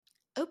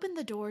opened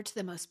the door to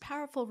the most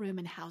powerful room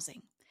in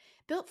housing.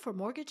 Built for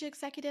mortgage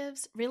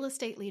executives, real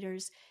estate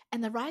leaders,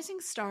 and the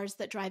rising stars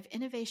that drive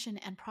innovation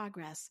and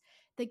progress,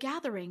 The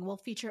Gathering will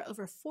feature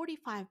over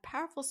 45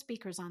 powerful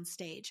speakers on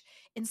stage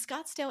in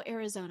Scottsdale,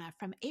 Arizona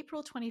from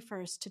April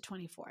 21st to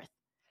 24th.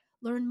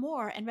 Learn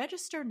more and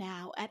register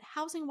now at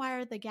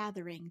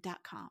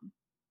housingwirethegathering.com.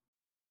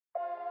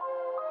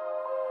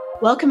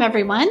 Welcome,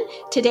 everyone.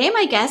 Today,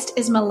 my guest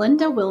is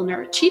Melinda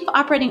Wilner, Chief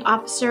Operating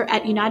Officer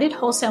at United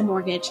Wholesale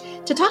Mortgage,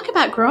 to talk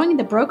about growing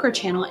the broker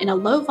channel in a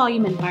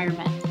low-volume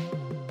environment.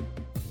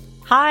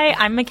 Hi,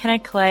 I'm McKenna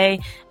Clay,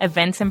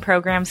 Events and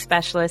Program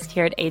Specialist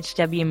here at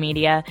HW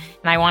Media,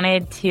 and I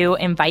wanted to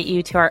invite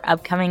you to our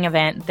upcoming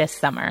event this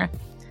summer.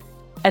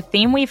 A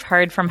theme we've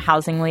heard from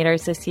housing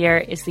leaders this year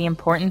is the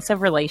importance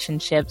of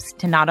relationships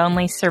to not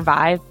only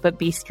survive, but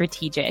be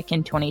strategic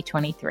in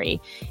 2023.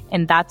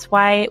 And that's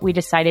why we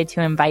decided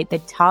to invite the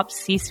top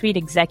C-suite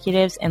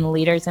executives and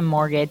leaders in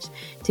mortgage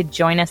to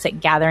join us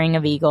at Gathering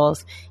of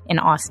Eagles in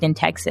Austin,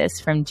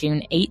 Texas from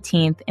June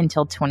 18th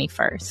until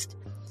 21st.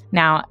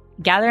 Now,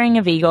 Gathering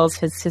of Eagles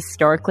has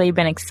historically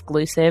been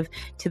exclusive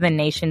to the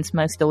nation's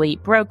most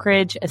elite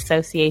brokerage,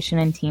 association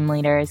and team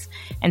leaders,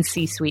 and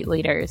C-suite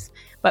leaders.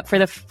 But for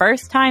the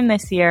first time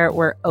this year,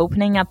 we're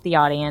opening up the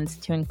audience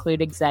to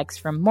include execs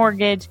from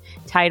mortgage,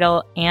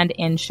 title, and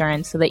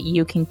insurance so that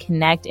you can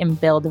connect and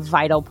build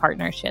vital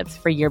partnerships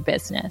for your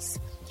business.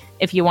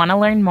 If you want to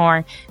learn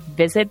more,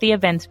 visit the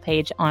events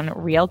page on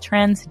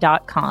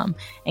realtrends.com,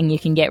 and you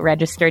can get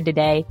registered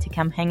today to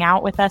come hang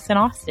out with us in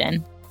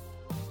Austin.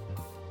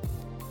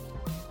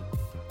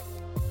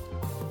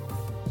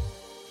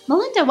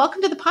 Melinda,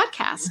 welcome to the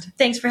podcast.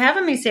 Thanks for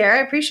having me, Sarah.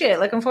 I appreciate it.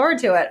 Looking forward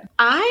to it.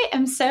 I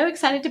am so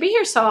excited to be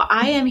here. So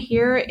I am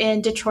here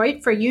in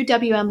Detroit for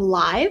UWM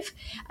Live,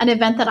 an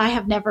event that I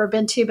have never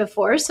been to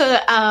before. So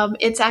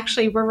it's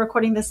actually, we're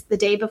recording this the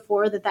day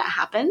before that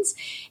happens,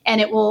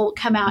 and it will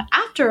come out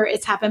after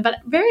it's happened, but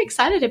very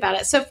excited about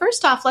it. So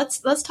first off,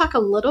 let's talk a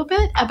little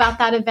bit about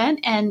that event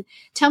and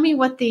tell me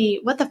what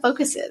the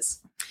focus is.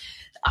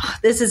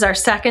 This is our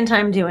second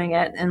time doing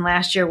it, and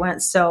last year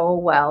went so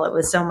well. It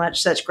was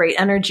such great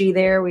energy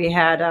there. We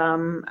had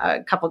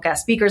a couple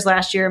guest speakers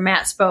last year.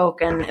 Matt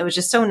spoke, and it was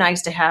just so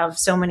nice to have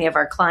so many of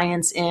our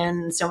clients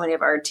in, so many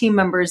of our team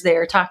members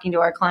there talking to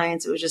our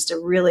clients. It was just a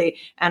really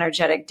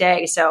energetic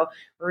day. So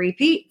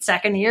repeat,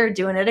 second year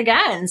doing it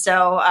again.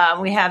 So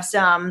we have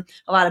a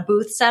lot of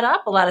booths set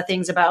up, a lot of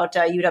things about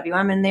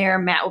UWM in there.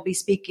 Matt will be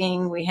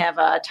speaking. We have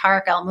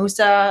Tarek El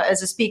Moussa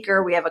as a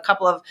speaker. We have a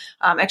couple of,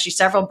 actually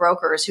several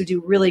brokers who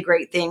do really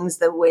great things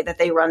the way that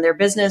they run their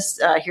business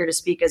here to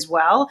speak as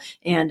well.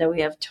 And we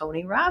have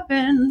Tony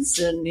Robbins,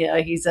 and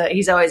he's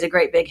always a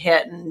great big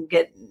hit and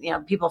get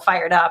people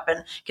fired up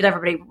and get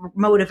everybody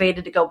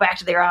motivated to go back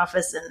to their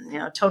office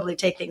and totally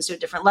take things to a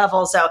different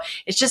level. So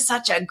it's just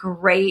such a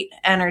great,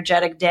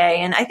 energetic day.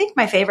 And I think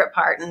my favorite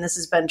part, and this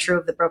has been true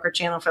of the broker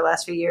channel for the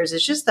last few years,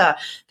 is just the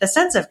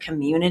sense of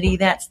community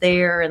that's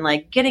there, and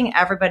like getting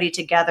everybody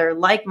together,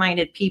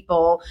 like-minded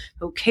people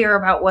who care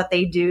about what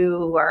they do,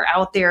 who are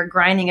out there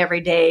grinding every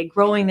day,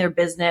 growing their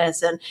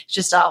business. And it's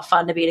just all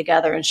fun to be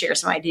together and share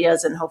some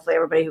ideas. And hopefully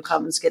everybody who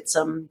comes gets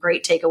some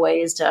great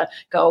takeaways to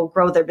go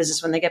grow their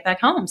business when they get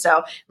back home.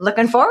 So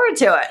looking forward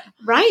to it.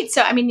 Right.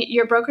 So, I mean,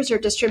 your brokers are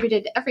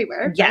distributed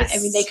everywhere. Yes. Right?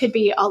 I mean, they could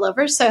be all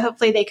over. So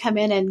hopefully they come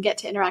in and get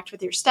to interact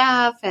with your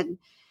staff and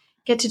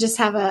get to just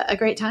have a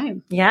great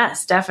time.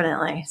 Yes,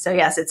 definitely. So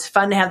yes, it's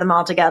fun to have them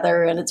all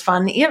together, and it's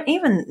fun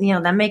even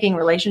them making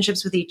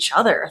relationships with each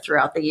other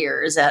throughout the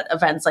years at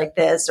events like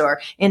this or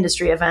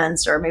industry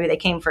events, or maybe they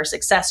came for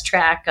Success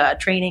Track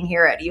training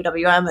here at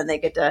UWM and they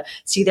get to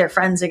see their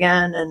friends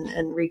again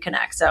and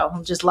reconnect. So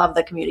I just love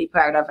the community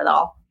part of it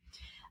all.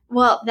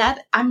 Well,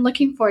 I'm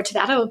looking forward to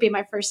that. It will be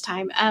my first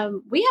time.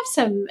 We have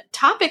some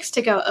topics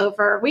to go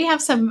over. We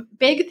have some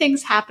big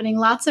things happening,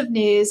 lots of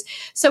news.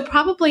 So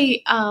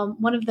probably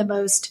one of the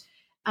most,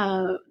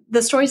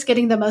 the stories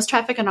getting the most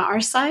traffic on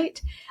our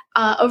site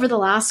over the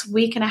last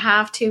week and a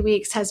half, 2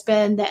 weeks, has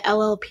been the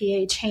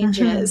LLPA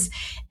changes.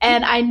 Mm-hmm.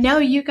 And I know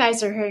you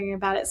guys are hearing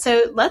about it.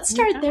 So let's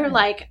start there.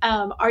 Like,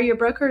 are your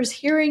brokers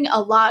hearing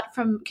a lot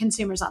from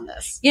consumers on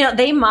this?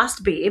 They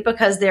must be,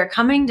 because they're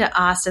coming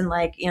to us and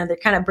they're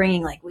kind of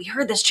bringing we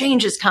heard this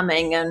change is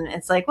coming. And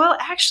it's well,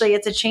 actually,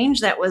 it's a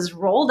change that was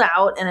rolled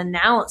out and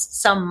announced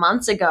some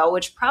months ago,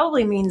 which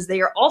probably means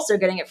they are also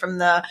getting it from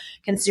the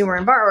consumer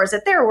and borrowers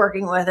that they're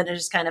working with, and it's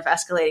just kind of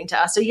escalating to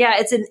us. So yeah,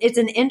 it's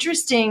an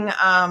interesting,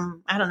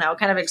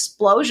 kind of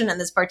explosion in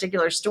this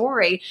particular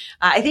story.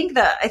 I think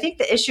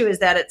the issue is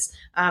that it's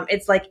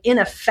in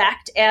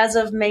effect as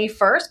of May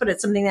 1st, but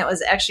it's something that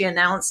was actually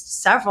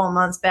announced several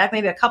months back,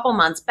 maybe a couple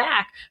months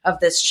back, of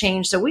this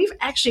change. So we've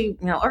actually,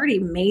 already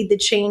made the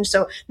change.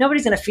 So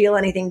nobody's going to feel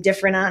anything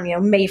different on,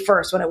 May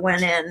 1st when it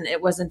went in.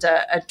 It wasn't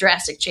a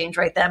drastic change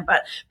right then,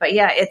 but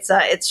yeah,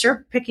 it's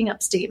sure picking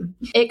up steam.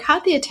 It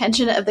caught the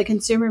attention of the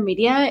consumer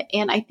media,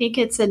 and I think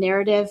it's a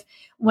narrative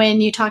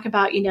when you talk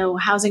about,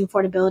 housing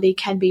affordability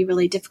can be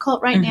really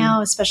difficult right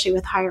now, especially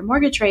with higher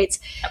mortgage rates.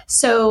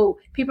 So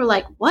people are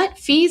like, what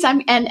fees?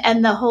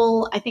 And the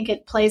whole, I think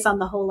it plays on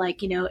the whole, like,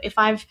 if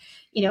I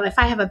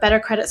have a better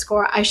credit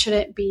score, I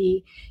shouldn't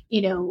be,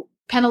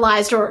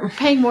 penalized or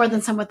paying more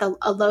than someone with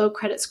a low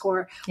credit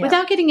score.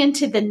 Without getting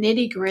into the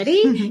nitty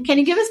gritty, can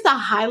you give us the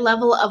high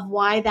level of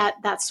why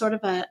that's sort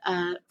of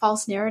a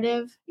false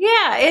narrative?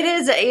 Yeah, it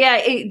is. Yeah,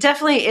 it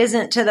definitely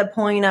isn't to the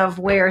point of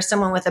where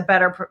someone with a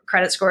better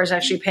credit score is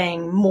actually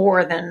paying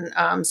more than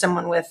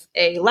someone with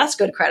a less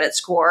good credit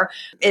score.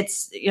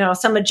 It's,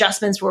 some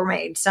adjustments were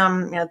made.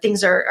 Some,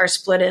 things are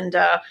split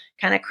into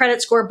kind of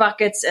credit score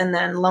buckets and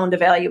then loan to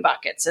value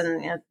buckets,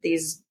 and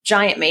these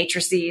giant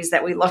matrices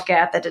that we look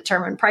at that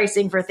determine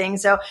pricing for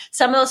things. So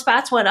some of those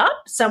spots went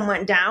up, some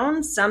went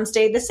down, some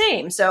stayed the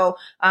same. So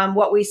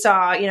what we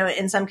saw,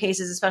 in some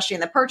cases, especially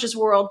in the purchase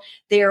world,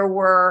 there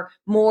were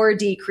more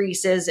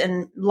decreases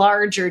and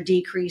larger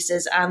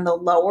decreases on the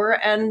lower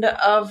end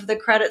of the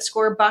credit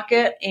score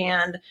bucket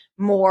and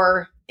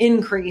more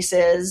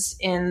increases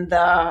in the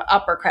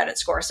upper credit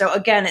score. So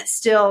again, it's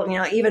still,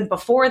 even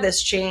before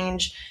this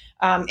change,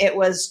 it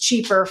was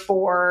cheaper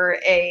for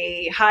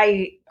a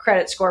high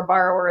credit score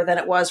borrower than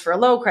it was for a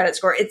low credit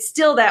score. It's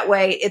still that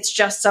way. It's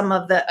just some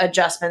of the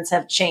adjustments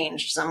have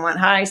changed. Some went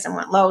high, some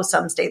went low,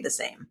 some stayed the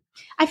same.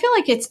 I feel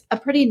like it's a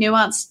pretty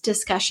nuanced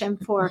discussion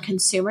for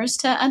consumers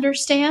to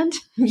understand.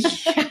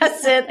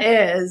 Yes, it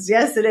is.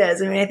 Yes, it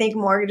is. I mean, I think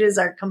mortgages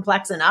are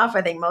complex enough.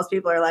 I think most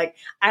people are like,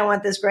 I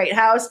want this great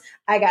house.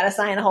 I got to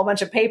sign a whole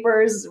bunch of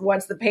papers.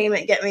 What's the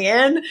payment? Get me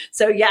in.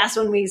 So yes,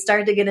 when we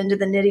start to get into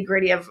the nitty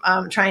gritty of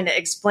trying to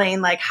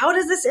explain, like, how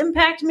does this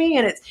impact me?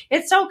 And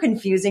it's so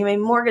confusing. I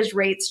mean, mortgage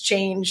rates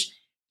change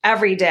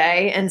every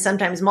day and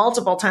sometimes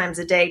multiple times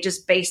a day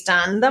just based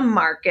on the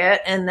market,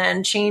 and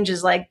then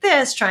changes like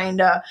this, trying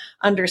to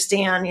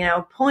understand,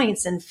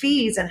 points and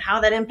fees and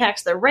how that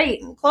impacts the rate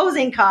and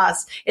closing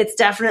costs. It's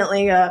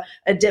definitely a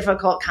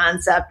difficult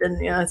concept,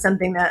 and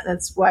something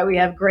that's why we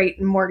have great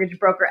mortgage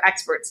broker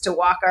experts to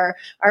walk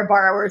our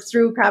borrowers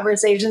through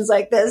conversations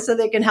like this so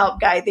they can help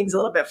guide things a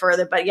little bit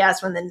further. But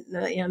yes, when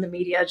the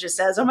media just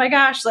says, oh my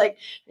gosh, like,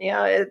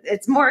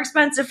 it's more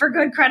expensive for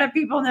good credit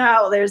people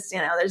now, there's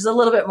a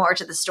little bit more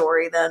to the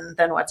story than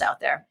what's out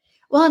there.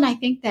 Well, and I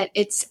think that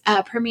it's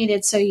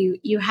permeated. So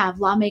you have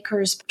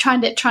lawmakers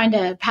trying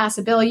to pass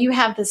a bill. You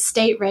have the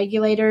state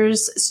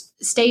regulators,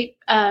 state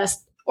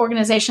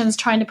organizations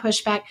trying to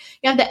push back.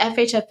 You have the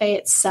FHFA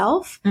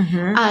itself,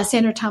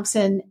 Sandra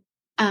Thompson,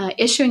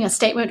 issuing a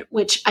statement,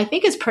 which I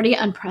think is pretty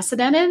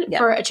unprecedented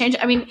for a change.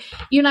 I mean,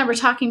 you and I were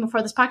talking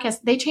before this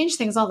podcast, they change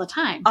things all the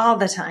time. All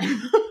the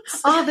time.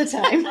 All the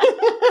time.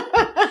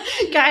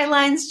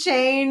 Guidelines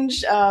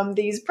change.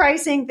 These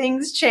pricing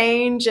things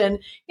change. And,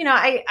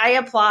 I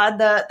applaud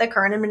the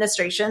current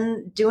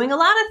administration doing a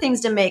lot of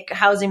things to make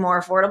housing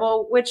more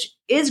affordable, which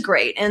is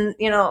great. And,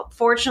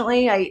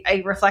 fortunately,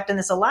 I reflect on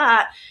this a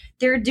lot.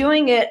 They're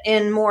doing it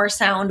in more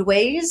sound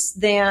ways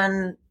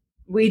than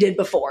we did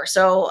before.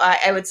 So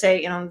I would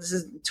say, this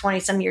is 20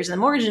 some years in the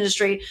mortgage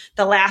industry.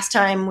 The last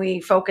time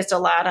we focused a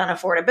lot on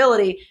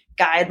affordability,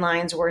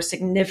 guidelines were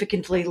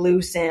significantly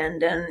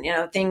loosened, and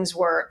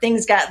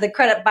the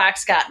credit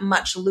box got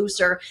much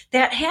looser.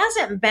 That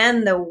hasn't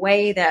been the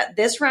way that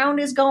this round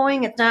is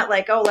going. It's not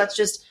like, oh, let's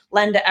just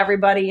lend to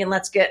everybody and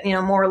let's get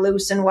more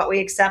loose in what we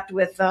accept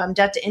with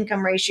debt to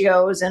income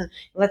ratios, and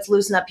let's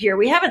loosen up here.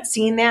 We haven't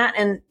seen that,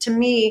 and to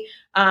me,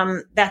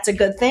 that's a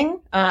good thing,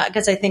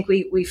 because I think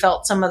we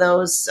felt some of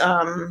those.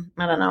 I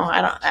don't know.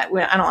 I don't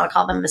want to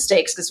call them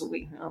mistakes, because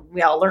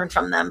we all learn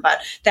from them. But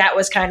that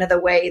was kind of the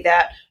way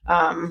that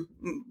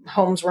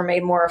homes were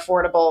made more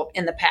affordable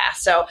in the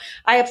past. So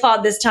I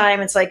applaud this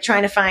time. It's like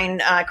trying to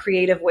find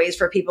creative ways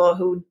for people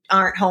who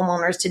aren't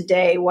homeowners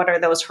today. What are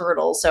those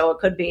hurdles? So it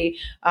could be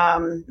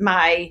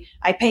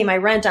I pay my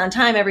rent on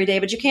time every day,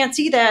 but you can't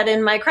see that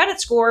in my credit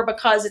score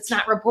because it's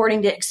not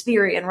reporting to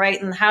Experian, right?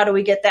 And how do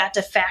we get that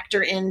to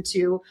factor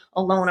into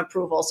a loan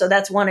approval? So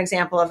that's one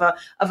example of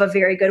a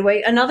very good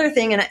way. Another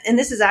thing, and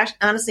this is actually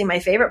honestly my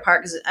favorite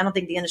part, because I don't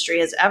think the industry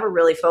has ever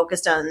really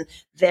focused on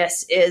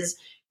this, is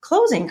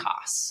closing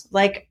costs.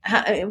 Like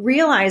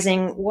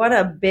realizing what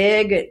a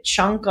big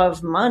chunk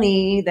of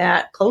money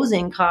that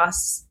closing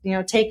costs,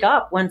 take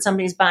up when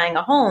somebody's buying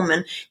a home,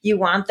 and you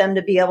want them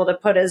to be able to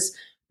put as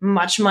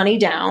much money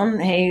down,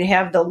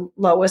 have the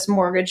lowest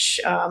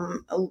mortgage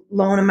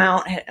loan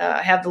amount,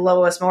 have the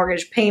lowest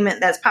mortgage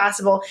payment that's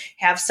possible,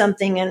 have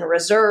something in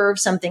reserve,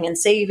 something in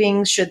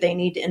savings, should they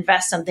need to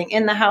invest something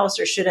in the house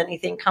or should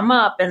anything come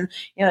up. And,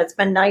 it's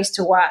been nice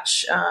to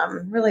watch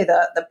really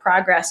the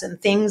progress in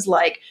things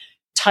like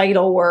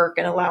title work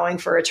and allowing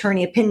for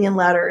attorney opinion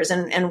letters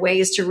and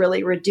ways to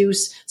really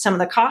reduce some of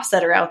the costs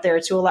that are out there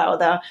to allow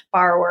the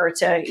borrower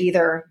to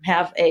either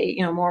have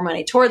more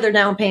money toward their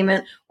down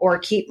payment or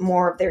keep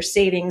more of their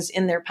savings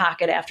in their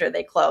pocket after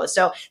they close.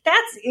 So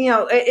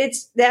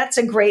that's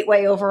a great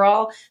way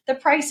overall. The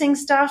pricing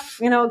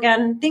stuff,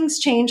 again, things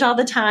change all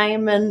the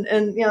time, and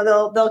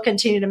they'll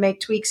continue to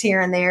make tweaks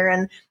here and there.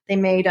 And I They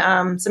made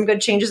some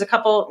good changes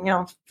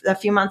a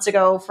few months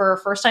ago for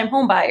first time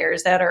home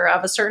buyers that are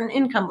of a certain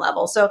income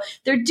level. So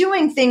they're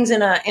doing things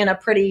in a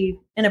pretty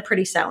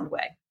sound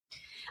way.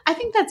 I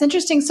think that's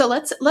interesting. So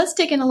let's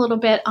dig in a little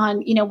bit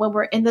on, when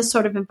we're in this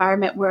sort of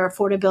environment where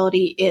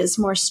affordability is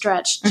more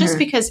stretched, just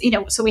because,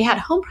 so we had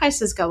home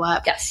prices go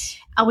up. Yes.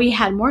 We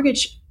had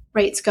mortgage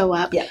rates go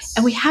up. Yes.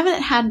 And we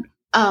haven't had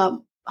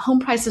home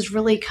prices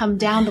really come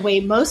down the way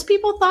most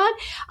people thought.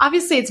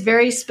 Obviously, it's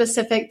very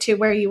specific to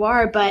where you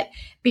are, but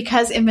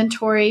because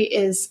inventory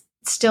is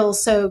still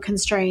so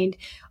constrained,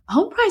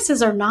 home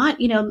prices are not,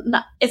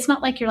 it's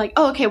not like you're like,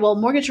 oh, okay, well,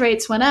 mortgage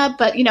rates went up,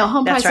 but,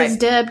 home That's prices right.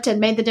 dipped and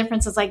made the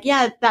difference. It's like,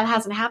 yeah, that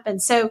hasn't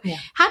happened. So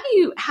how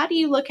do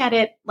you look at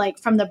it like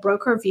from the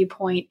broker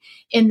viewpoint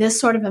in this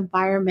sort of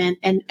environment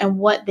and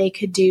what they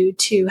could do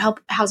to help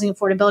housing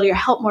affordability or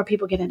help more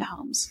people get into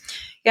homes?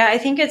 Yeah, I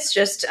think it's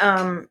just,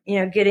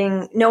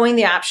 knowing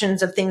the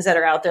options of things that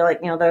are out there,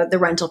 like, the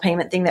rental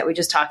payment thing that we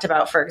just talked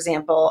about, for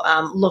example,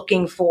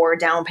 looking for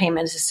down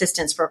payment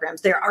assistance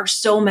programs. There are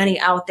so many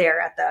out there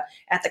at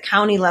the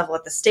county level,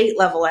 at the state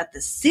level, at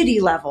the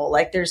city level.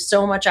 Like there's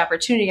so much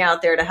opportunity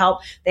out there to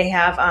help. They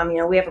have,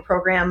 we have a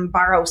program,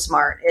 Borrow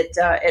Smart.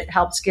 It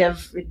helps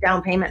give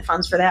down payment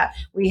funds for that.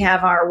 We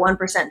have our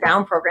 1%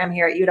 down program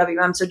here at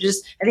UWM. So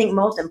just, I think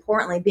most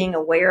importantly, being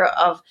aware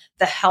of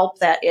the help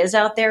that is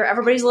out there.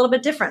 Everybody's a little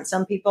bit different.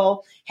 Some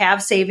people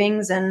have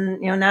savings and,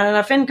 not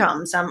enough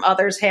income. Some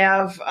others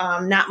have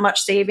not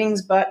much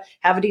savings, but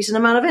have a decent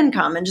amount of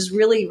income, and just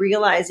really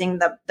realizing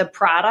the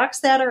products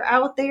that are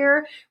out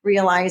there,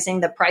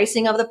 realizing the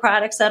pricing of the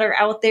products that are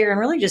out there, and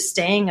really just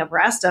staying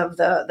abreast of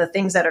the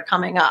things that are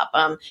coming up.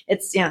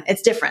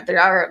 It's different.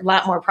 There are a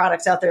lot more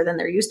products out there than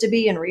there used to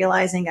be, and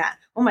realizing that,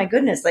 oh my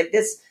goodness, like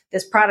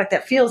this product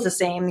that feels the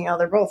same,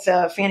 they're both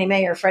Fannie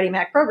Mae or Freddie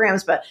Mac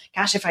programs, but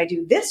gosh, if I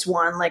do this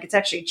one, like it's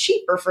actually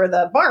cheaper for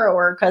the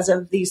borrower because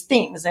of these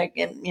things. Like,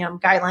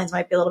 guidelines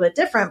might be a little bit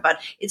different, but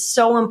it's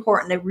so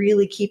important to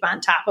really keep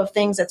on top of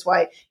things. That's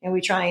why we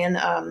try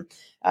and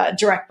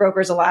direct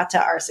brokers a lot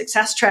to our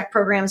success track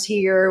programs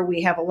here.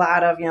 We have a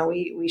lot of,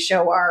 we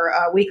show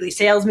our weekly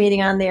sales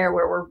meeting on there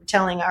where we're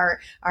telling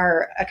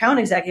our account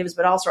executives,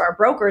 but also our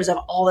brokers of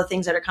all the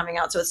things that are coming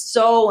out. So it's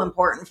so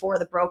important for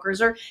the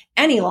brokers or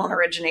any loan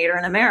originator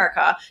in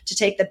America to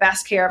take the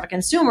best care of a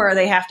consumer.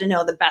 They have to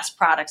know the best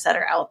products that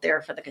are out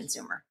there for the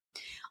consumer.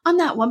 On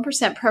that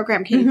 1%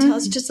 program, can you tell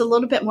us just a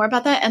little bit more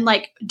about that? And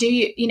like, do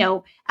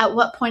you, at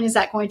what point is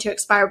that going to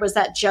expire? Was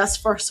that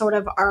just for sort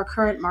of our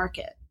current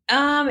market?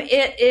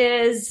 It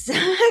is, that's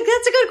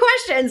a good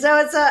question. So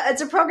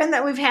it's a program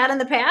that we've had in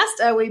the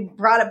past. We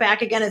brought it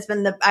back again. It's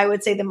been I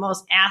would say the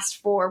most asked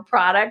for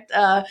product,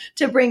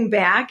 to bring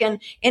back. And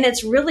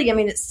it's really,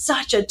 it's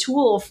such a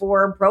tool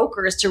for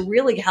brokers to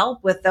really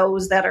help with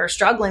those that are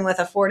struggling with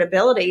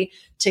affordability,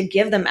 to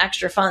give them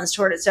extra funds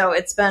toward it. So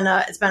it's been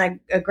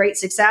a great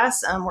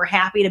success. We're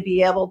happy to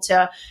be able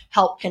to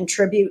help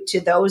contribute to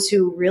those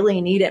who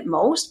really need it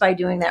most by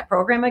doing that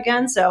program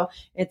again. So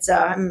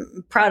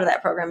I'm proud of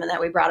that program and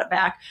that we brought it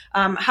back.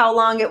 How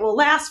long it will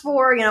last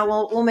for,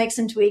 we'll make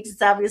some tweaks.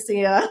 It's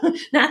obviously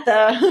not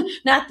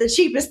the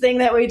cheapest thing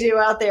that we do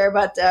out there,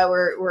 but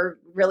we're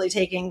really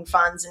taking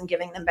funds and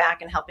giving them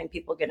back and helping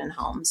people get in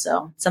homes.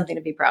 So something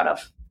to be proud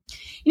of.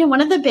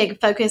 One of the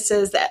big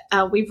focuses that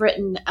we've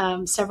written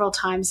several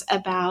times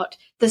about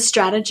the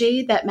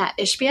strategy that Matt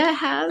Ishbia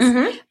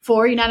has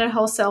for United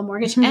Wholesale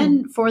Mortgage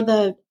and for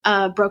the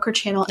broker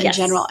channel in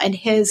general. And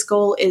his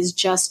goal is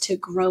just to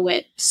grow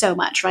it so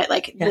much, right?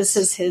 Like this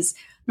is his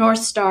North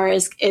Star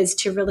is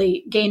to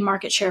really gain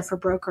market share for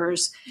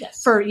brokers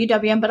for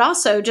UWM, but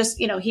also just,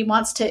 he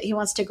wants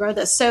to grow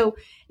this. So,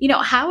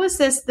 how is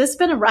this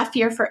been a rough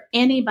year for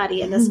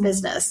anybody in this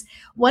business?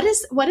 What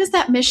does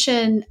that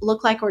mission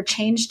look like or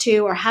change to,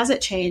 or has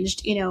it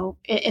changed,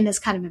 in this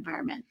kind of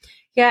environment?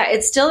 Yeah,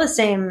 it's still the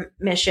same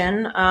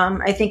mission.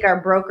 I think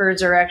our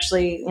brokers are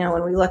actually,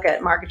 when we look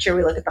at market share,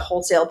 we look at the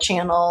wholesale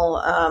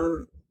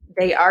channel,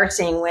 they are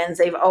seeing wins.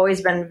 They've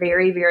always been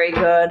very, very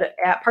good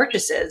at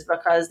purchases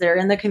because they're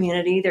in the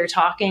community. They're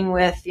talking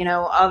with,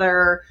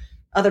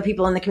 other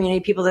people in the community,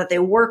 people that they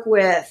work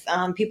with,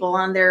 people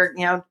on their,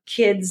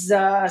 kids'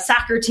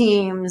 soccer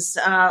teams,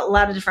 a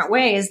lot of different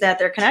ways that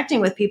they're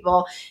connecting with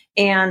people.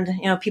 And,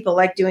 people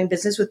like doing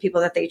business with people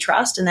that they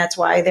trust. And that's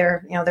why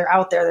they're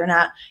out there. They're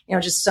not,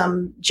 just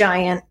some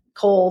giant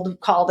cold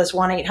call this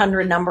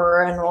 1-800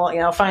 number and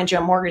we'll, find you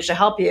a mortgage to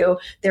help you.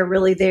 They're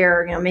really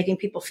there, making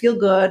people feel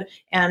good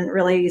and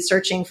really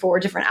searching for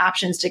different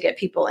options to get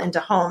people into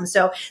homes.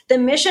 So the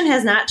mission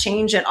has not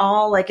changed at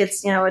all. Like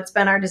it's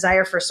been our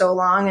desire for so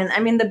long.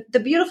 And the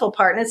beautiful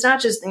part, and it's not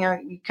just,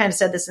 you kind of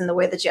said this in the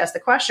way that you asked the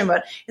question,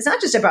 but it's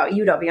not just about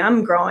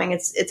UWM growing.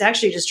 It's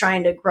actually just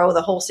trying to grow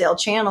the wholesale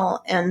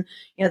channel and,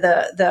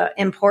 the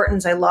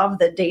importance. I love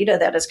the data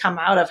that has come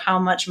out of how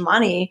much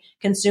money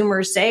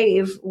consumers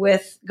save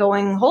with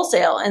going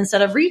wholesale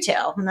instead of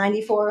retail.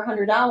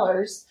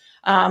 $9,400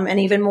 and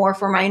even more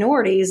for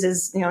minorities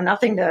is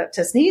nothing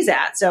to sneeze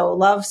at. So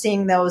love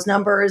seeing those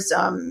numbers.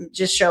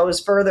 Just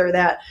shows further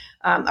that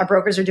our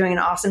brokers are doing an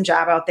awesome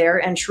job out there,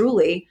 and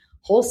truly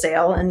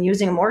wholesale and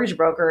using a mortgage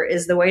broker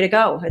is the way to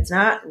go. It's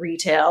not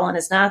retail, and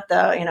it's not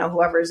the,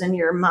 whoever's in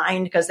your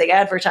mind because they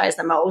advertise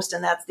the most,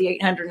 and that's the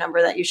 800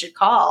 number that you should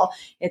call.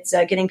 It's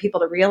getting people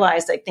to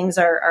realize that things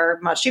are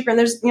much cheaper. And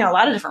there's, a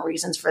lot of different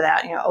reasons for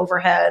that,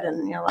 overhead,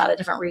 and, a lot of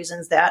different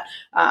reasons that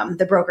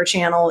the broker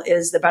channel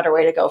is the better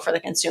way to go for the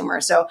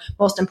consumer. So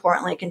most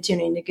importantly,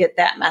 continuing to get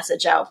that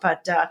message out.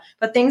 But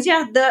things,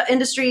 the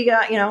industry,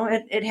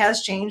 it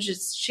has changed.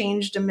 It's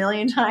changed a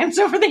million times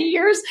over the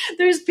years.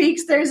 There's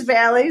peaks, there's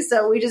valleys.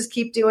 So we just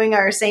keep doing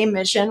our same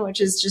mission, which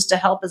is just to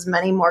help as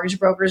many mortgage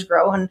brokers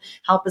grow and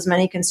help as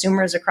many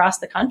consumers across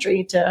the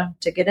country to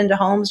get into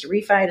homes, to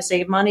refi, to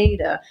save money,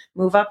 to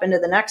move up into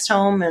the next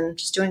home, and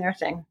just doing our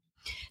thing.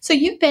 So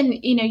you've been,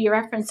 you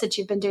referenced that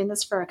you've been doing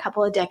this for a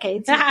couple of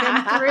decades. You've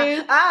been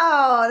through.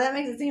 Oh, that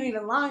makes it seem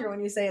even longer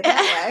when you say it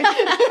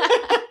that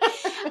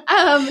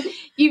way.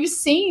 You've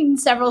seen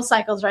several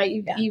cycles, right?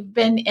 You've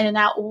been in and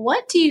out.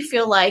 What do you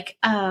feel like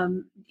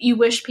you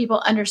wish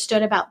people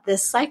understood about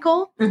this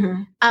cycle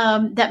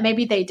that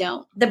maybe they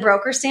don't? The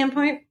broker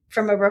standpoint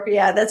from a broker?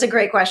 Yeah, that's a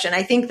great question.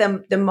 I think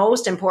the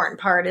most important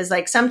part is,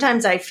 like,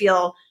 sometimes I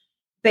feel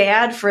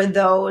bad for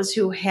those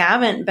who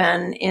haven't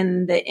been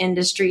in the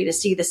industry to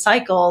see the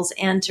cycles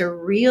and to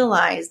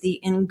realize the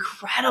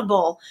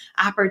incredible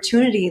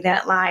opportunity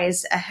that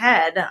lies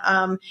ahead.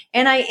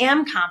 And I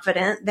am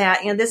confident that,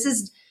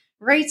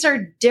 rates are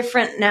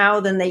different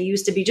now than they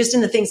used to be, just in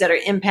the things that are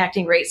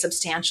impacting rates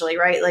substantially,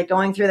 right? Like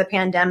going through the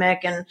pandemic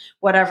and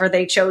whatever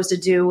they chose to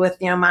do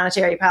with,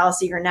 monetary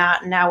policy or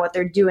not. And now what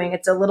they're doing,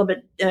 it's a little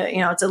bit,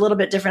 it's a little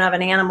bit different of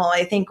an animal.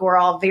 I think we're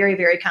all very,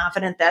 very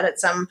confident that at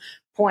some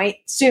point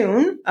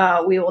soon,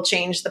 we will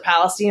change the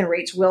policy and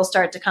rates will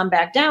start to come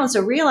back down.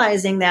 So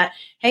realizing that,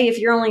 hey, if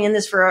you're only in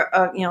this for,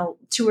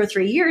 2 or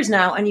 3 years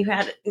now, and you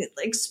had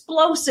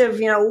explosive,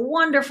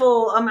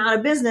 wonderful amount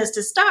of business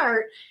to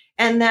start,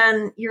 and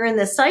then you're in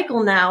this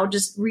cycle now,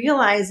 just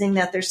realizing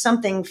that there's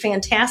something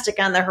fantastic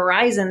on the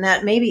horizon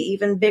that maybe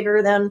even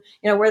bigger than,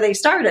 where they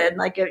started.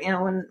 Like,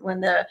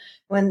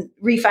 when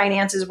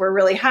refinances were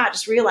really hot,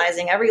 just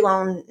realizing every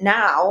loan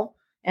now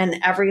and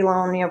every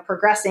loan,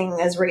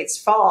 progressing as rates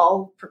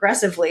fall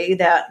progressively,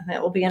 that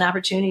it will be an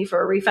opportunity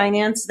for a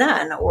refinance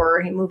then,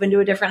 or you move into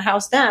a different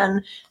house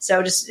then.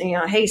 So just,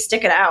 hey,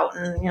 stick it out.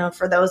 And,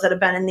 for those that have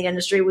been in the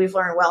industry, we've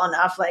learned well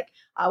enough, like,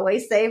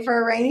 always save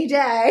for a rainy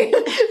day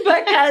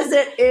because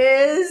it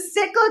is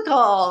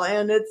cyclical,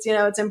 and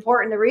it's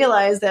important to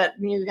realize that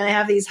you're going to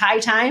have these high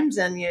times,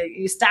 and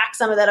you stack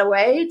some of that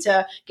away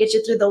to get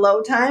you through the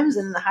low times,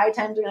 and the high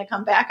times are going to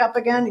come back up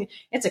again.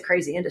 It's a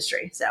crazy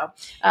industry. So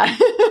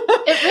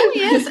it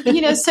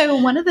really is, so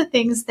one of the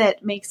things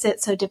that makes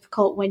it so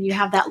difficult when you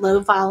have that low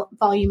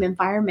volume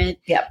environment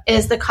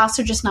is the costs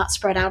are just not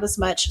spread out as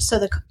much. So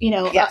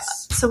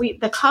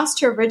the cost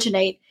to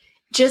originate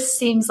just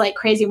seems like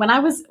crazy. When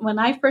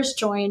I first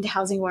joined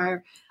Housing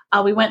Wire,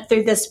 we went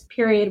through this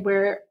period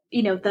where,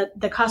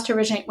 the cost to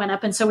originate went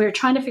up. And so we were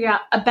trying to figure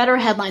out a better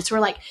headline. So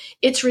we're like,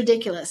 it's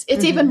ridiculous.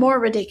 It's even more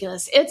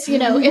ridiculous. It's,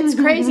 it's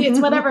crazy. It's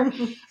whatever.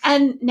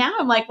 And now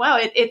I'm like, wow,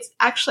 it's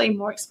actually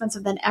more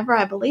expensive than ever,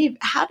 I believe.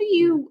 How do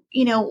you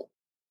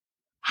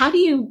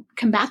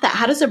combat that?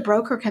 How does a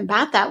broker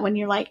combat that when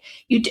you're like,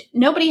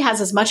 nobody has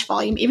as much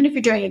volume, even if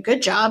you're doing a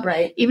good job,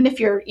 right? Even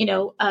if you're,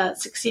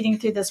 succeeding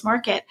through this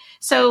market.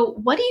 So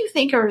what do you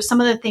think are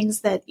some of the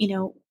things that,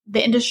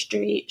 the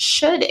industry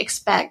should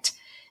expect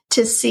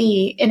to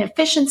see in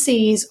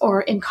efficiencies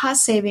or in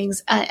cost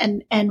savings,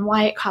 and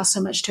why it costs so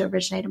much to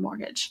originate a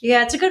mortgage?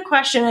 Yeah, it's a good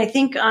question. I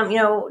think,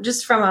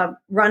 just from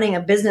running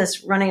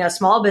a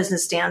small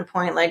business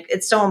standpoint, like,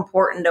 it's so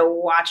important to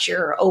watch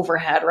your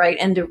overhead, right?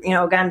 And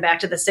to, again, back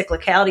to the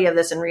cyclicality of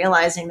this and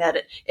realizing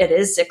that it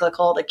is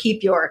cyclical, to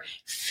keep your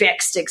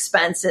fixed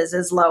expenses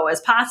as low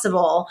as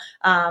possible.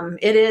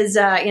 It is,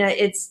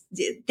 it's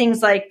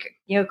things like,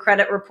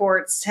 credit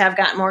reports have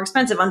gotten more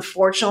expensive.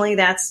 Unfortunately,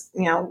 that's,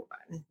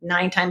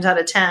 9 times out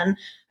of 10,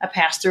 a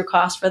pass-through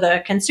cost for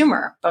the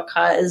consumer,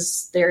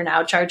 because they're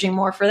now charging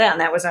more for that.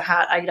 And that was a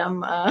hot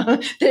item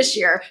this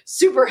year,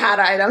 super hot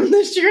item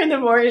this year in the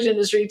mortgage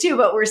industry too.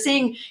 But we're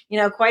seeing,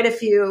 quite a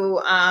few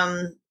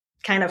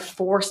kind of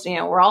forced,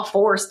 we're all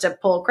forced to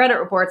pull credit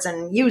reports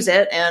and use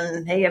it.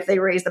 And hey, if they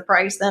raise the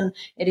price, then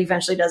it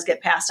eventually does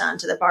get passed on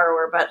to the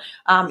borrower. But,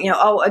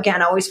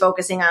 again, always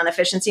focusing on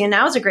efficiency. And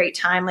now is a great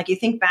time. Like, you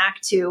think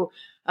back to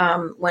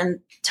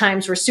when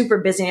times were super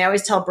busy. I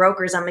always tell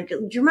brokers, I'm like,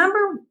 do you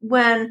remember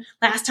when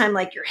last time,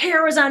 like, your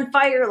hair was on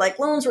fire, like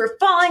loans were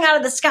falling out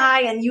of the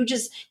sky, and you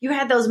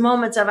had those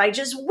moments of, I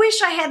just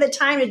wish I had the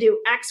time to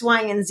do X,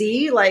 Y, and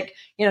Z, like,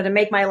 to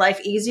make my life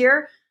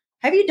easier.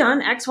 Have you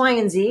done X, Y,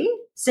 and Z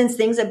since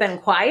things have been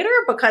quieter?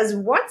 Because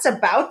what's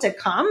about to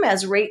come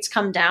as rates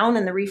come down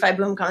and the refi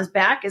boom comes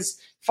back is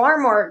far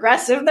more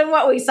aggressive than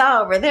what we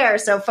saw over there.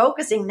 So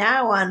focusing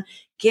now on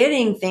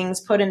getting things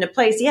put into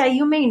place. Yeah,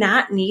 you may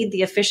not need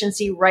the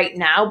efficiency right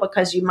now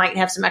because you might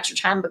have some extra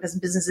time because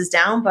business is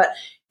down, but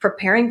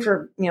preparing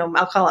for,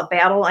 I'll call it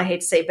battle. I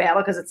hate to say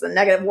battle because it's a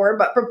negative word,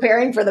 but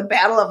preparing for the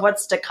battle of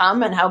what's to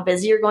come and how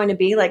busy you're going to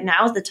be. Like,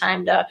 now's the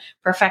time to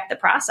perfect the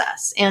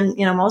process. And,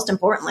 most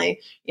importantly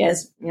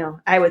is,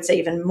 I would say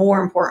even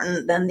more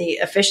important than the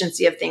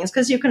efficiency of things,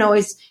 because you can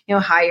always,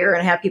 hire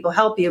and have people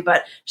help you,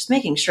 but just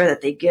making sure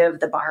that they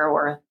give the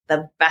borrower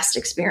the best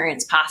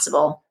experience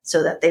possible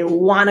so that they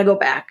want to go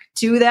back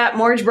to that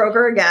mortgage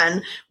broker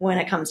again when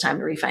it comes time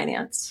to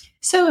refinance.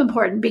 So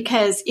important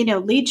because,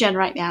 lead gen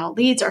right now,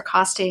 leads are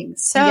costing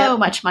so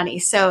much money.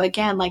 So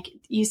again, like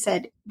you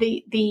said,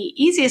 the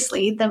easiest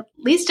lead, the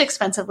least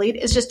expensive lead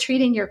is just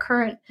treating your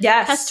current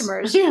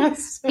customers,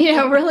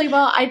 really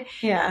well.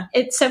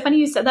 It's so funny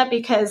you said that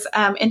because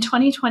in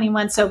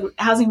 2021, so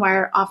Housing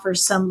Wire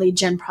offers some lead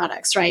gen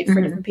products, right, for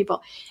different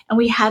people. And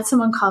we had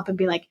someone call up and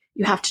be like,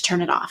 you have to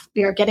turn it off.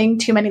 We are getting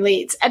too many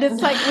leads. And it's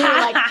like, we were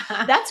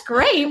like, that's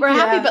great. We're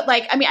happy. But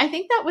like, I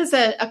think that was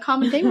a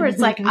common thing where it's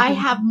like, I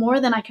have more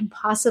than I can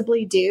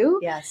possibly do.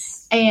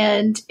 Yes.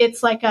 And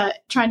it's like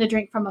trying to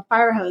drink from a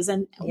fire hose.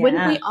 And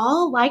wouldn't we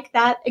all like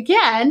that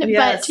again?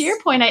 Yes. But to your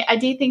point, I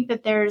do think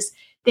that there's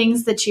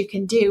things that you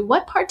can do.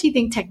 What part do you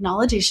think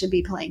technology should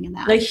be playing in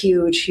that? A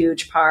huge,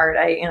 huge part.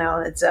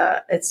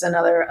 It's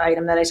another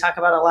item that I talk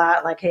about a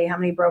lot. Like, hey, how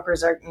many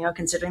brokers are,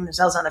 considering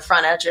themselves on the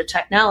front edge of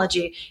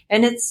technology?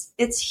 And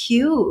it's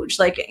huge.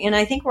 Like, and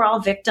I think we're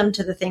all victim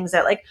to the things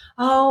that like,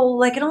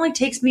 it only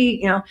takes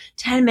me,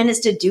 10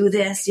 minutes to do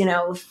this,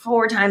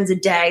 4 times a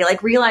day,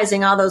 like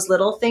realizing all those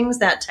little things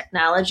that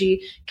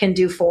technology can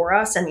do for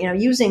us.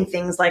 And, using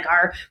things like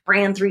our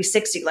Brand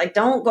 360, like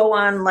don't go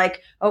on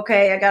like,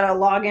 okay, I got to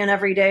log in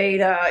every day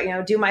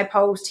to, do my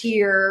post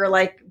here,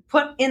 like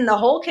put in the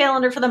whole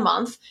calendar for the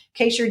month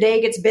in case your day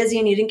gets busy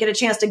and you didn't get a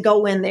chance to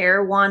go in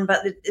there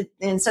but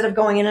instead of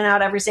going in and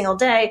out every single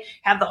day,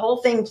 have the whole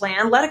thing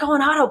planned, let it go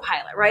on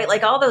autopilot, right?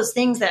 Like all those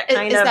things that is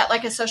that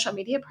like a social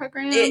media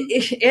program? It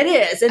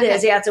is.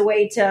 Yeah. It's a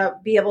way to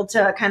be able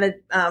to kind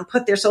of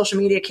put their social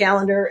media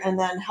calendar and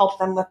then help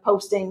them with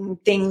posting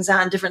things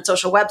on different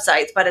social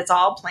websites, but it's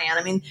all planned.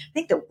 I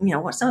think that,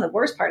 some of the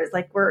worst part is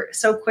like, we're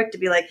so quick to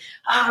be like,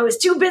 I was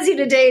too busy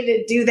today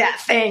to do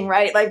that thing,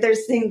 right? Like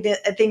there's things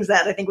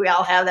that I think we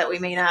all have that we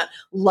may not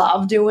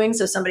love doing.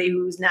 So somebody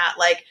who's not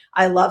like,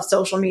 I love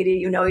social media,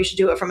 you should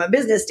do it from a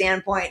business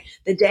standpoint.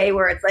 The day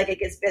where it's like, it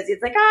gets busy,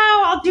 it's like,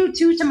 I'll do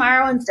 2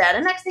 tomorrow instead.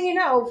 And next thing you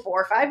know,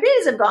 4 or 5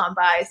 days have gone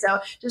by. So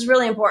just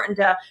really important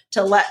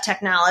to let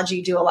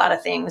technology do a lot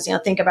of things,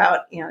 think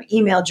about,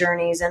 email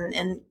journeys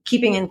and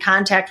keeping in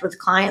contact with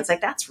clients.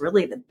 Like that's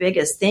really the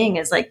biggest thing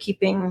is like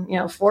keeping,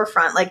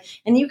 forefront, like,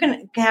 and you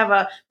can have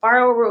a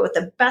borrower with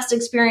the best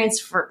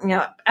experience for,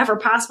 ever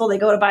possible. They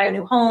go to buy a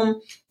new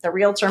home. The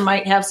realtor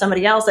might have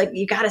somebody else. Like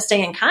you got to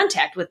stay in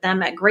contact with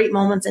them at great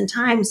moments in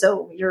time.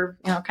 So you're,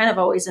 kind of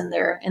always in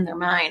their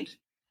mind.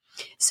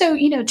 So,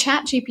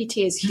 Chat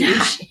GPT is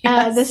huge.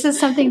 Yes. This is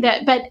something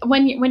but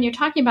when you're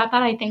talking about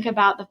that, I think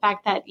about the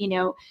fact that,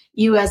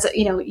 you as,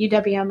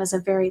 UWM is a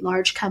very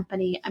large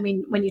company.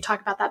 When you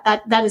talk about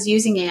that is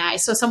using AI.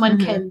 So someone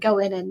can go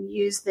in and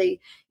use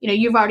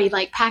you've already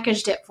like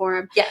packaged it for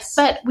them. Yes.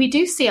 But we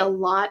do see a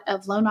lot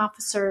of loan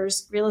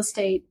officers, real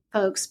estate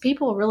folks,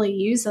 people really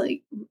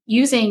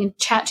using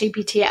Chat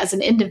GPT as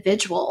an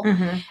individual.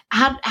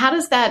 How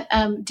does that,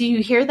 do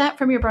you hear that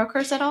from your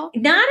brokers at all?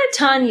 Not a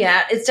ton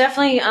yet. It's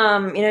definitely,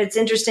 it's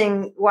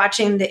interesting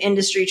watching the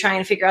industry trying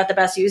to figure out the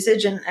best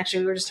usage. And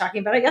actually we were just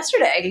talking about it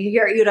yesterday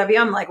here at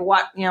UWM, like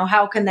what,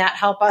 how can that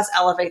help us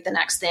elevate the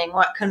next thing?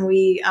 What can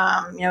we,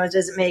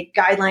 does it make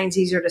guidelines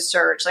easier to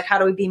search? Like how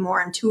do we be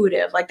more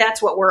intuitive? Like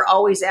that's what we're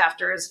always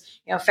after is,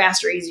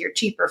 faster, easier,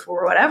 cheaper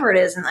for whatever it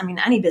is. And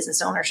any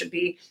business owner should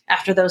be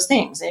after those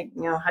things. Like,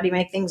 how do you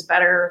make things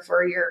better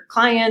for your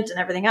client and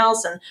everything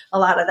else? And a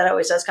lot of that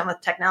always does come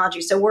with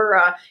technology. So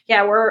we're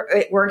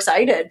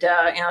excited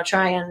to,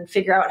 try and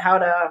figure out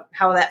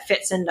how that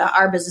fits into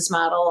our business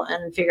model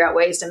and figure out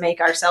ways to make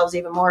ourselves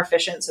even more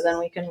efficient. So then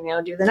we can,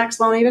 do the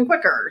next loan even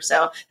quicker.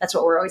 So that's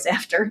what we're always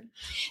after.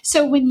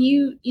 So when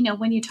you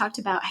talked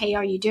about, hey,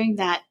 are you doing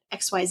that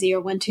XYZ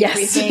or 1, 2,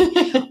 3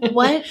 thing?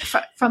 What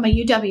from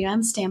a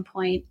UWM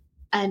standpoint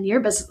and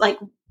your business, like,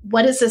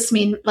 what does this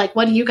mean? Like,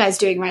 what are you guys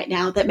doing right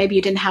now that maybe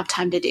you didn't have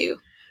time to do?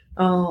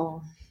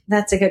 Oh,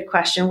 that's a good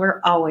question. We're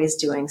always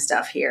doing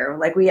stuff here.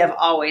 Like we have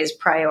always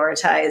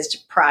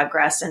prioritized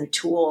progress and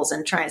tools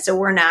and trying. So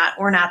we're not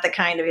the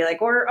kind to be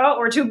like,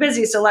 we're too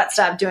busy, so let's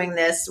stop doing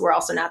this. We're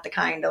also not the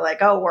kind to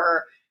like,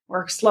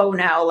 we're slow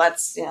now.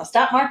 Let's,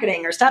 stop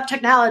marketing or stop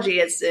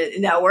technology.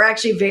 We're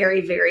actually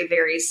very, very,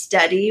 very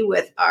steady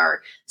with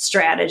our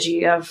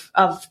strategy of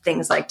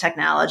things like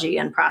technology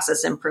and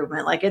process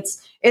improvement. Like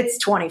it's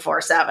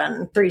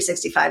 24/7,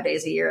 365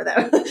 days a year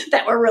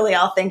that we're really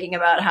all thinking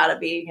about how to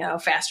be,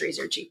 faster,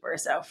 easier, cheaper.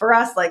 So for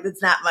us, like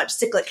it's not much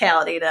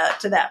cyclicality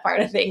to that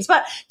part of things,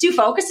 but do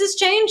focuses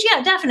change?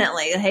 Yeah,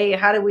 definitely. Hey,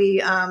 how do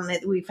we've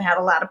had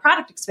a lot of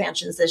product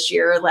expansions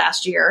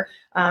last year,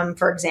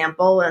 for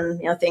example, and,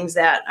 things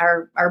that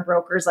our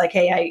brokers like,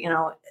 hey,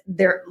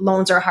 their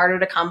loans are harder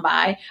to come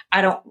by.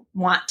 I don't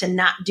want to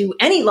not do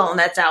any loan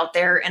that's out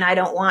there, and I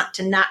don't want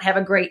to not have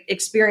a great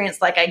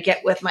experience like I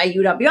get with my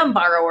UWM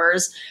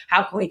borrowers.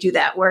 How can we do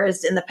that?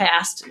 Whereas in the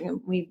past,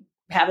 we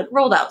haven't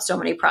rolled out so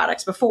many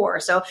products before.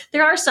 So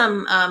there are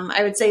some,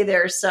 I would say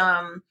there's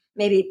some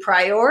maybe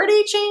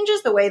priority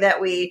changes, the way that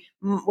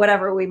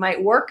whatever we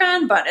might work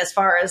on. But as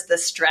far as the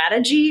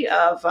strategy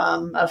of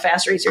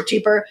faster, easier,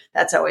 cheaper,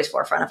 that's always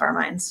forefront of our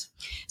minds.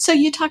 So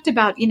you talked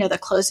about, the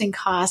closing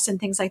costs and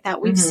things like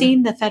that. We've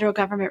seen the federal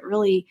government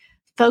really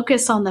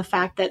focus on the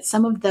fact that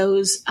some of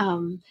those,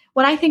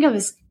 what I think of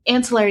as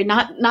ancillary,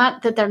 not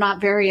that they're not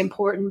very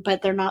important,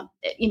 but they're not,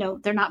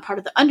 they're not part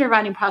of the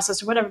underwriting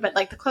process or whatever, but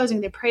like the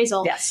closing, the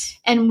appraisal. Yes.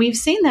 And we've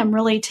seen them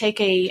really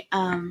take a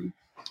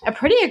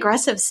pretty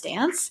aggressive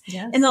stance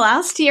in the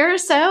last year or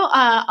so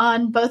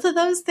on both of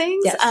those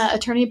things. Yes.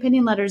 Attorney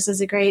opinion letters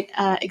is a great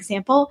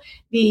example.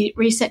 The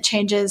recent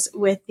changes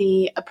with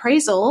the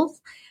appraisal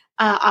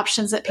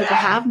options that people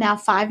have, now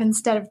 5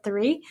 instead of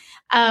 3.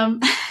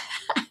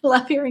 I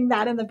love hearing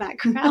that in the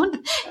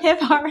background.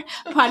 If our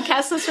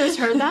podcast listeners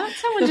heard that,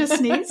 someone just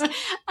sneezed.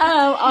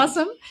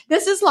 Awesome.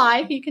 This is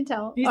live. You can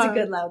tell. He's a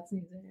good loud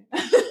sneezer.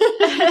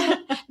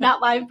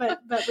 Not live,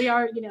 but we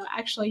are,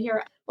 actually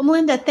here. Well,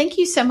 Melinda, thank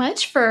you so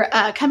much for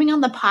coming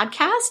on the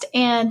podcast,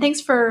 and thanks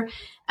for,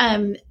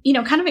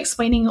 kind of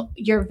explaining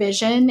your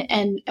vision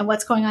and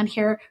what's going on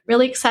here.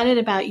 Really excited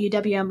about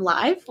UWM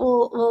Live.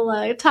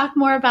 We'll talk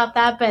more about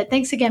that, but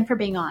thanks again for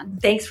being on.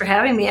 Thanks for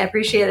having me. I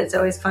appreciate it. It's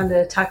always fun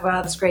to talk about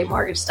all this great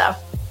mortgage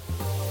stuff.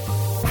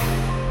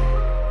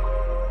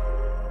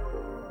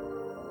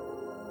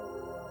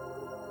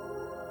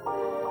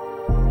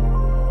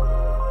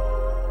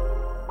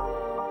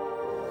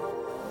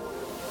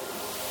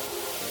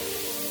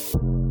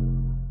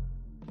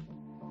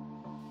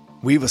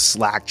 We have a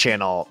Slack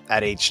channel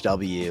at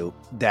HW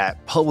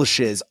that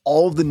publishes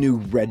all of the new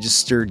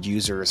registered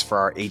users for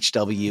our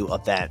HW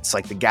events,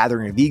 like the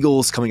Gathering of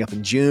Eagles coming up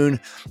in June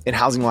and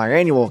Housing Wire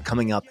Annual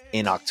coming up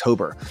in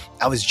October.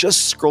 I was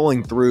just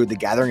scrolling through the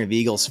Gathering of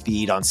Eagles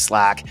feed on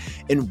Slack,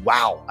 and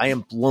wow, I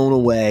am blown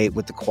away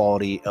with the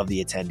quality of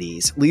the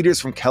attendees. Leaders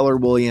from Keller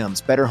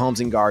Williams, Better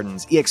Homes and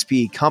Gardens,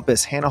 EXP,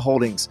 Compass, Hannah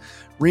Holdings,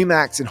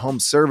 RE/MAX and Home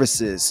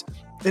Services,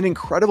 and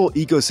incredible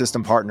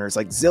ecosystem partners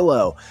like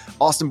Zillow,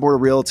 Austin Board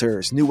of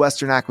Realtors, New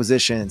Western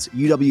Acquisitions,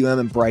 UWM,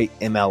 and Bright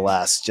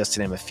MLS, just to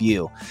name a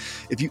few.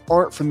 If you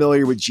aren't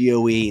familiar with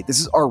GOE,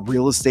 this is our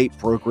real estate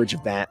brokerage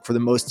event for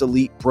the most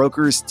elite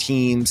brokers,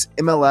 teams,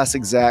 MLS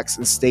execs,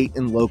 and state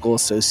and local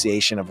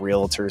association of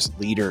realtors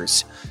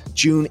leaders.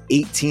 June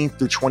 18th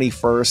through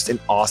 21st in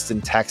Austin,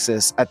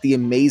 Texas, at the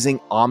amazing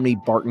Omni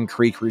Barton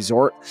Creek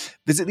Resort.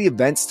 Visit the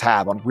events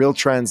tab on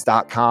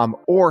realtrends.com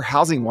or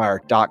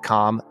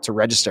housingwire.com to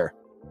register.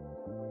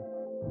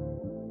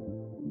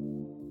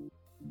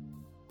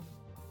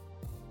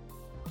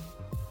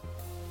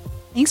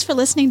 Thanks for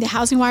listening to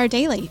Housing Wire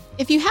Daily.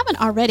 If you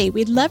haven't already,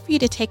 we'd love for you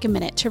to take a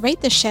minute to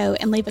rate the show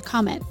and leave a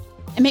comment.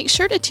 And make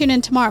sure to tune in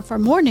tomorrow for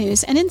more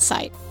news and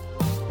insight.